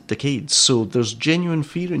recent decades. So there's genuine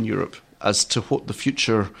fear in Europe as to what the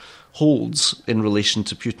future holds in relation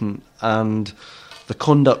to Putin, and the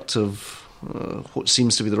conduct of what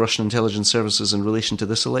seems to be the Russian intelligence services in relation to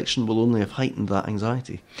this election will only have heightened that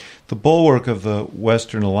anxiety. The bulwark of the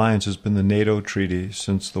Western alliance has been the NATO treaty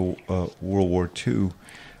since the World War II.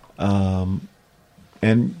 And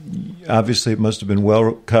obviously it must have been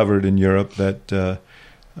well covered in Europe that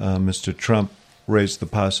Mr. Trump raised the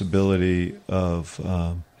possibility of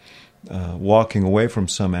walking away from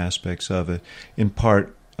some aspects of it, in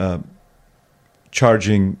part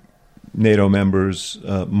charging NATO members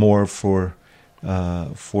more for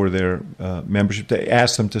their membership. They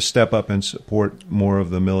asked them to step up and support more of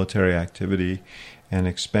the military activity and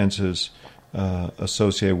expenses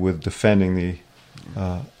associated with defending the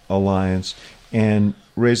alliance, and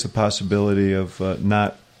raise the possibility of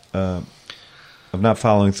not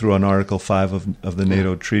following through on Article 5 of the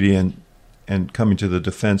NATO treaty and coming to the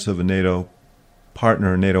defense of a NATO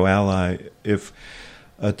partner, a NATO ally, if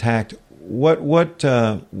attacked. What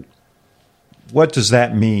does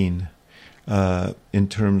that mean in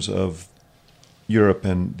terms of Europe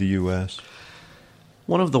and the U.S.?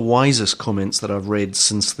 One of the wisest comments that I've read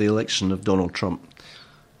since the election of Donald Trump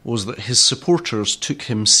was that his supporters took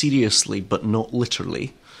him seriously but not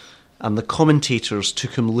literally, and the commentators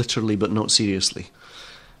took him literally but not seriously.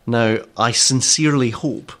 Now, I sincerely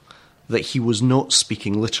hope that he was not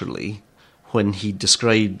speaking literally when he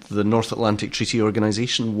described the North Atlantic Treaty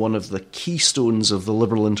Organization, one of the keystones of the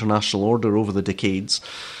liberal international order over the decades,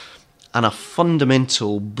 and a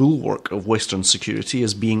fundamental bulwark of Western security,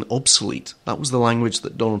 as being obsolete. That was the language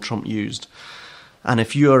that Donald Trump used. And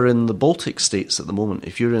if you are in the Baltic states at the moment,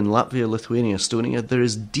 if you're in Latvia, Lithuania, Estonia, there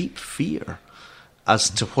is deep fear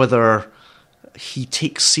as to whether he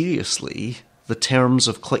takes seriously the terms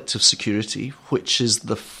of collective security, which is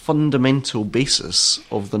the fundamental basis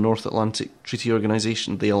of the North Atlantic Treaty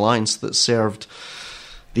Organization, the alliance that served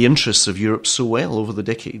the interests of Europe so well over the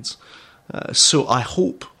decades. So I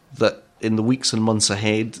hope that in the weeks and months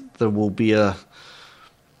ahead there will be a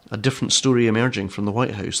different story emerging from the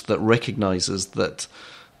White House that recognises that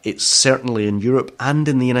it's certainly in Europe and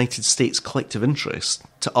in the United States' collective interest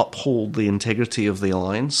to uphold the integrity of the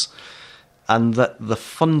alliance, and that the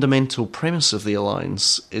fundamental premise of the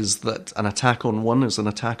alliance is that an attack on one is an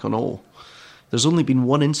attack on all. There's only been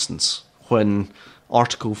one instance when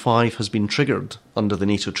Article 5 has been triggered under the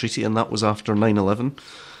NATO treaty, and that was after 9/11,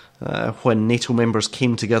 when NATO members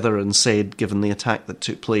came together and said, given the attack that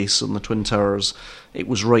took place on the Twin Towers, it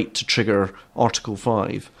was right to trigger Article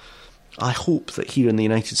 5. I hope that here in the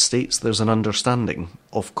United States there's an understanding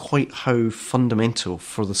of quite how fundamental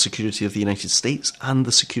for the security of the United States and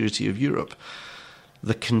the security of Europe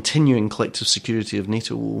the continuing collective security of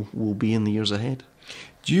NATO will be in the years ahead.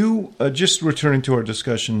 Do you, just returning to our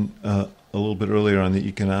discussion a little bit earlier on the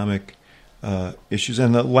economic issues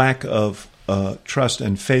and the lack of trust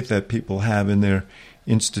and faith that people have in their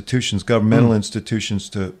institutions, governmental institutions,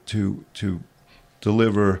 to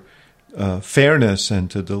deliver fairness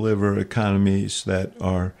and to deliver economies that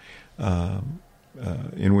are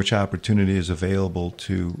in which opportunity is available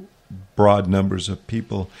to broad numbers of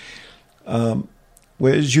people.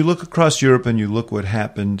 As you look across Europe and you look what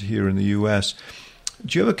happened here in the U.S.,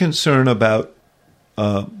 do you have a concern about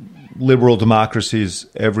liberal democracies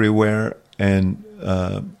everywhere? And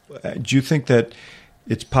do you think that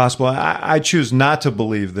it's possible? I choose not to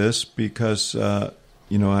believe this because, I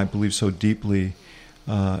believe so deeply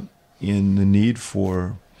in the need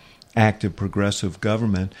for active progressive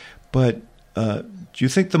government. But do you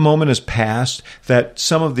think the moment has passed that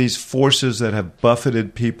some of these forces that have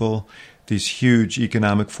buffeted people, these huge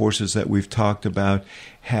economic forces that we've talked about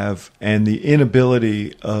and the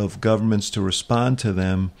inability of governments to respond to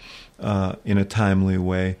them in a timely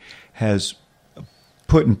way has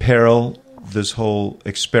put in peril this whole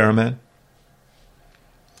experiment?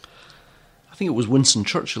 I think it was Winston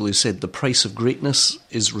Churchill who said the price of greatness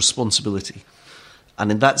is responsibility. And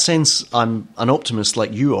in that sense, I'm an optimist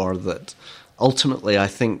like you are, that ultimately I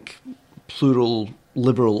think plural,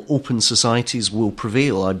 liberal, open societies will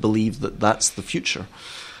prevail. I believe that that's the future.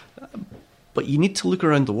 But you need to look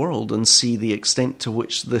around the world and see the extent to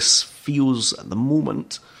which this feels at the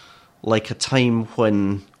moment like a time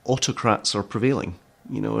when autocrats are prevailing.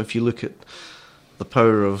 If you look at the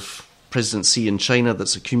power of President Xi in China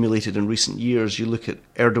that's accumulated in recent years, you look at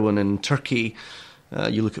Erdogan in Turkey,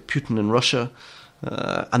 you look at Putin in Russia,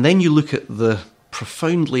 and then you look at the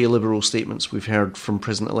profoundly illiberal statements we've heard from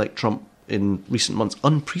President-elect Trump in recent months,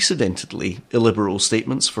 unprecedentedly illiberal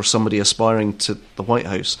statements for somebody aspiring to the White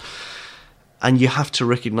House. And you have to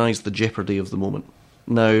recognise the jeopardy of the moment.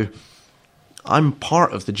 Now, I'm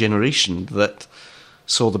part of the generation that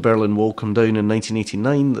saw the Berlin Wall come down in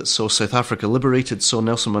 1989, that saw South Africa liberated, saw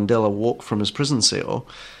Nelson Mandela walk from his prison cell.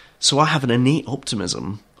 So I have an innate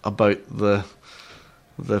optimism about the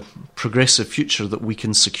progressive future that we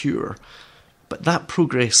can secure. But that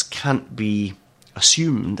progress can't be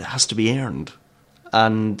assumed, it has to be earned.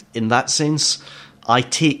 And in that sense, I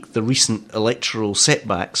take the recent electoral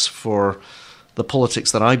setbacks for the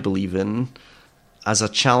politics that I believe in as a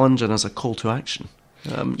challenge and as a call to action.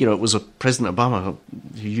 It was President Obama,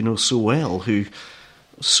 who you know so well, who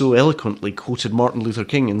so eloquently quoted Martin Luther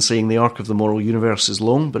King in saying the arc of the moral universe is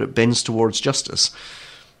long, but it bends towards justice.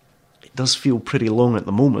 It does feel pretty long at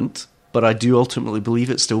the moment, but I do ultimately believe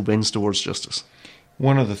it still bends towards justice.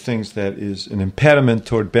 One of the things that is an impediment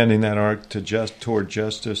toward bending that arc toward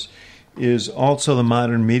justice is also the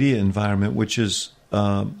modern media environment, which is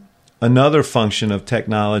another function of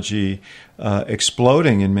technology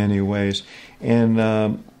exploding in many ways.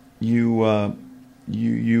 And you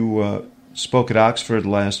spoke at Oxford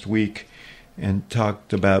last week and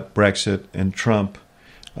talked about Brexit and Trump.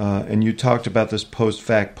 And you talked about this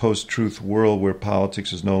post-fact, post-truth world where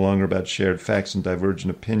politics is no longer about shared facts and divergent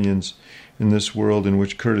opinions. In this world in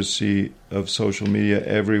which, courtesy of social media,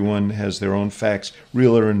 everyone has their own facts,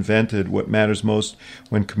 real or invented. What matters most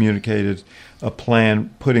when communicated, a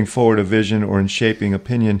plan, putting forward a vision, or in shaping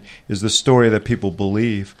opinion is the story that people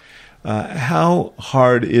believe. How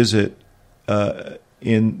hard is it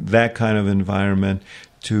in that kind of environment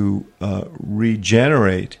to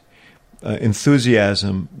regenerate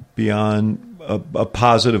enthusiasm beyond a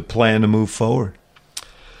positive plan to move forward?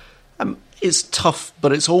 It's tough,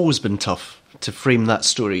 but it's always been tough to frame that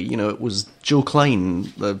story. It was Joe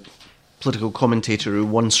Klein, the political commentator, who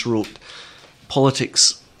once wrote,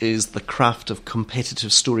 "Politics is the craft of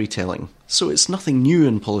competitive storytelling." So it's nothing new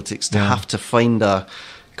in politics to have to find a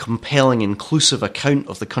compelling, inclusive account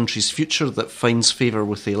of the country's future that finds favour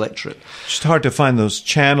with the electorate. It's hard to find those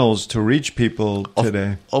channels to reach people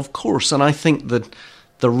today. Of course, and I think that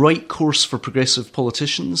the right course for progressive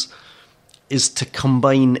politicians is to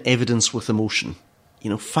combine evidence with emotion.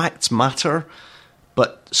 Facts matter,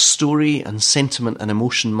 but story and sentiment and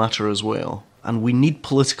emotion matter as well. And we need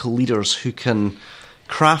political leaders who can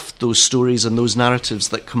craft those stories and those narratives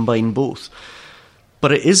that combine both.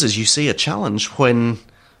 But it is, as you say, a challenge when,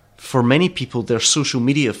 for many people, their social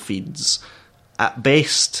media feeds, at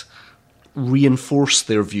best, reinforce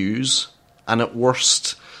their views, and at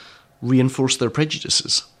worst, reinforce their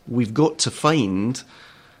prejudices. We've got to find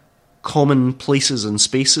common places and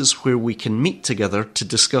spaces where we can meet together to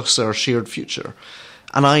discuss our shared future.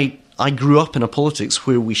 And I grew up in a politics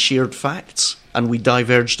where we shared facts and we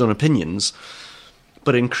diverged on opinions.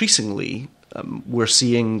 But increasingly, we're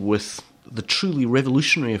seeing with the truly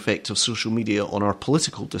revolutionary effect of social media on our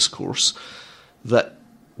political discourse that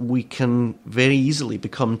we can very easily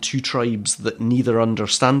become two tribes that neither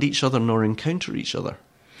understand each other nor encounter each other.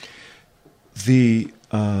 The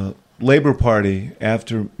Labour Party,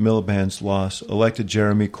 after Miliband's loss, elected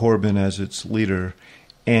Jeremy Corbyn as its leader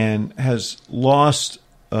and has lost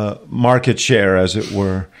market share, as it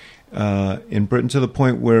were, in Britain, to the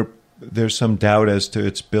point where there's some doubt as to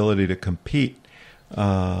its ability to compete.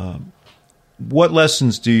 What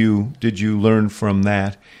lessons did you learn from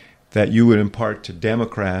that you would impart to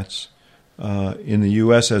Democrats in the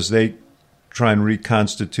U.S. as they try and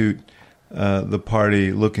reconstitute the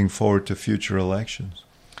party looking forward to future elections?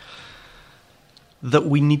 That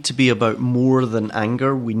we need to be about more than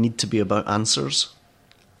anger, we need to be about answers.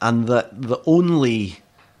 And that the only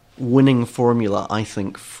winning formula, I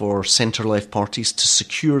think, for centre-left parties to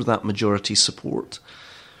secure that majority support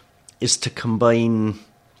is to combine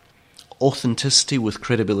authenticity with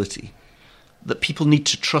credibility. That people need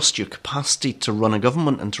to trust your capacity to run a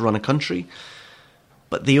government and to run a country,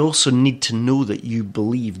 but they also need to know that you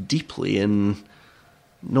believe deeply in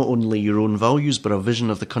not only your own values, but a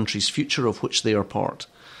vision of the country's future of which they are part.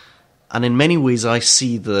 And in many ways, I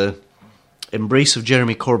see the embrace of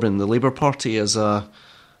Jeremy Corbyn and the Labour Party as a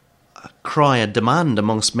cry, a demand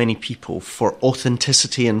amongst many people for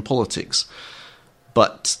authenticity in politics.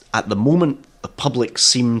 But at the moment, the public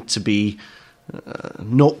seem to be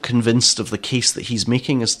not convinced of the case that he's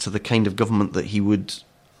making as to the kind of government that he would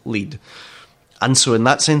lead. And so in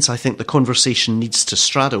that sense, I think the conversation needs to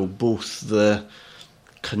straddle both the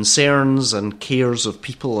concerns and cares of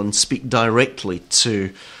people and speak directly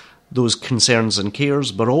to those concerns and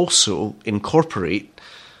cares, but also incorporate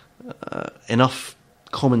enough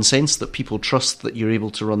common sense that people trust that you're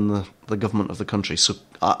able to run the government of the country. So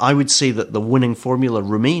I would say that the winning formula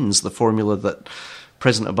remains the formula that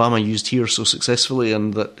President Obama used here so successfully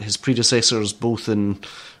and that his predecessors both in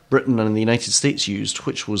Britain and in the United States used,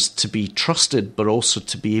 which was to be trusted but also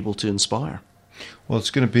to be able to inspire. Well, it's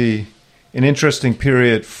going to be an interesting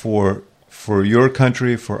period for your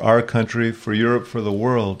country, for our country, for Europe, for the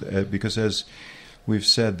world, because as we've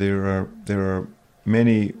said, there are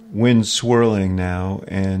many winds swirling now,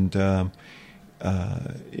 and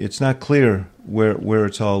it's not clear where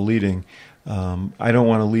it's all leading. I don't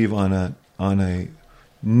want to leave on a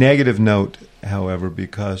negative note, however,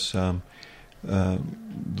 because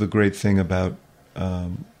the great thing about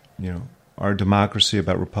our democracy,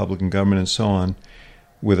 about Republican government, and so on,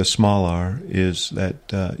 with a small r, is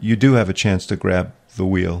that you do have a chance to grab the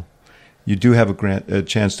wheel. You do have a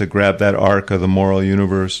chance to grab that arc of the moral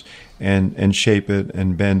universe and shape it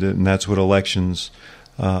and bend it, and that's what elections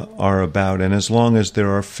are about. And as long as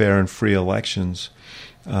there are fair and free elections,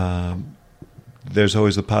 there's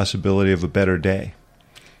always the possibility of a better day.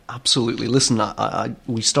 Absolutely. Listen,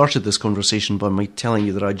 we started this conversation by me telling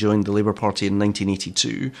you that I joined the Labour Party in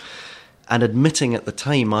 1982, and admitting at the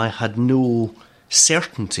time I had no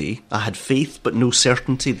certainty, I had faith but no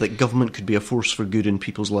certainty that government could be a force for good in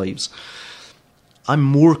people's lives. I'm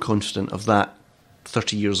more confident of that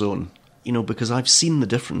 30 years on, because I've seen the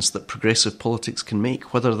difference that progressive politics can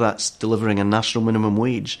make, whether that's delivering a national minimum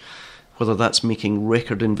wage, whether that's making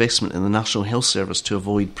record investment in the National Health Service to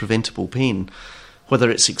avoid preventable pain,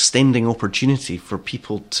 whether it's extending opportunity for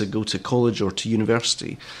people to go to college or to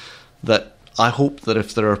university. That I hope that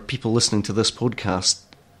if there are people listening to this podcast,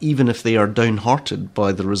 even if they are downhearted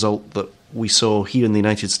by the result that we saw here in the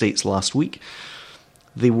United States last week,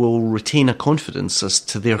 they will retain a confidence as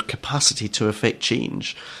to their capacity to effect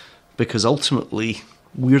change, because ultimately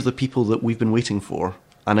we're the people that we've been waiting for,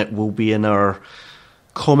 and it will be in our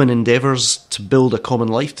common endeavours to build a common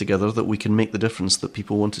life together that we can make the difference that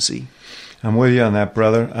people want to see. I'm with you on that,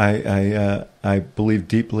 brother. I believe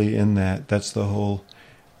deeply in that. That's the whole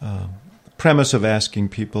premise of asking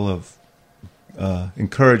people, of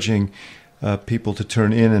encouraging people to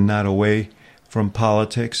turn in and not away from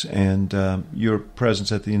politics. And your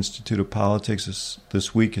presence at the Institute of Politics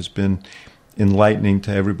this week has been enlightening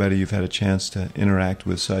to everybody you've had a chance to interact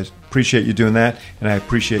with. So I appreciate you doing that, and I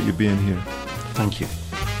appreciate you being here. Thank you.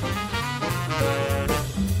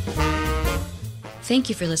 Thank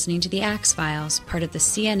you for listening to The Axe Files, part of the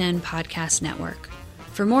CNN Podcast Network.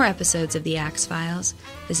 For more episodes of The Axe Files,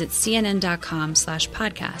 visit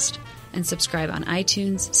cnn.com/podcast and subscribe on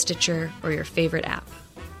iTunes, Stitcher, or your favorite app.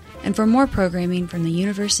 And for more programming from the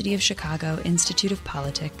University of Chicago Institute of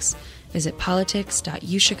Politics, visit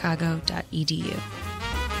politics.uchicago.edu.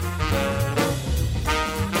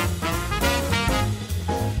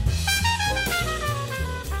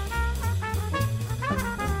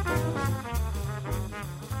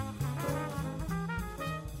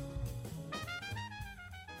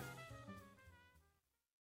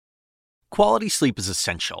 Quality sleep is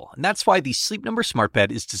essential, and that's why the Sleep Number Smart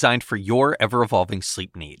Bed is designed for your ever-evolving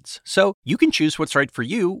sleep needs. So you can choose what's right for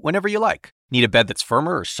you whenever you like. Need a bed that's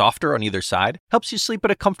firmer or softer on either side? Helps you sleep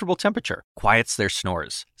at a comfortable temperature. Quiets their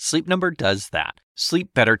snores. Sleep Number does that.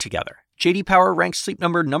 Sleep better together. J.D. Power ranks Sleep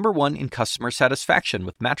Number #1 in customer satisfaction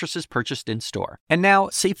with mattresses purchased in-store. And now,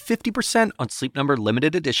 save 50% on Sleep Number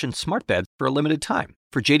limited edition smart beds for a limited time.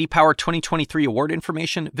 For J.D. Power 2023 award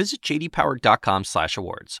information, visit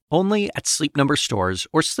jdpower.com/awards. Only at Sleep Number stores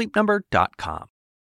or sleepnumber.com.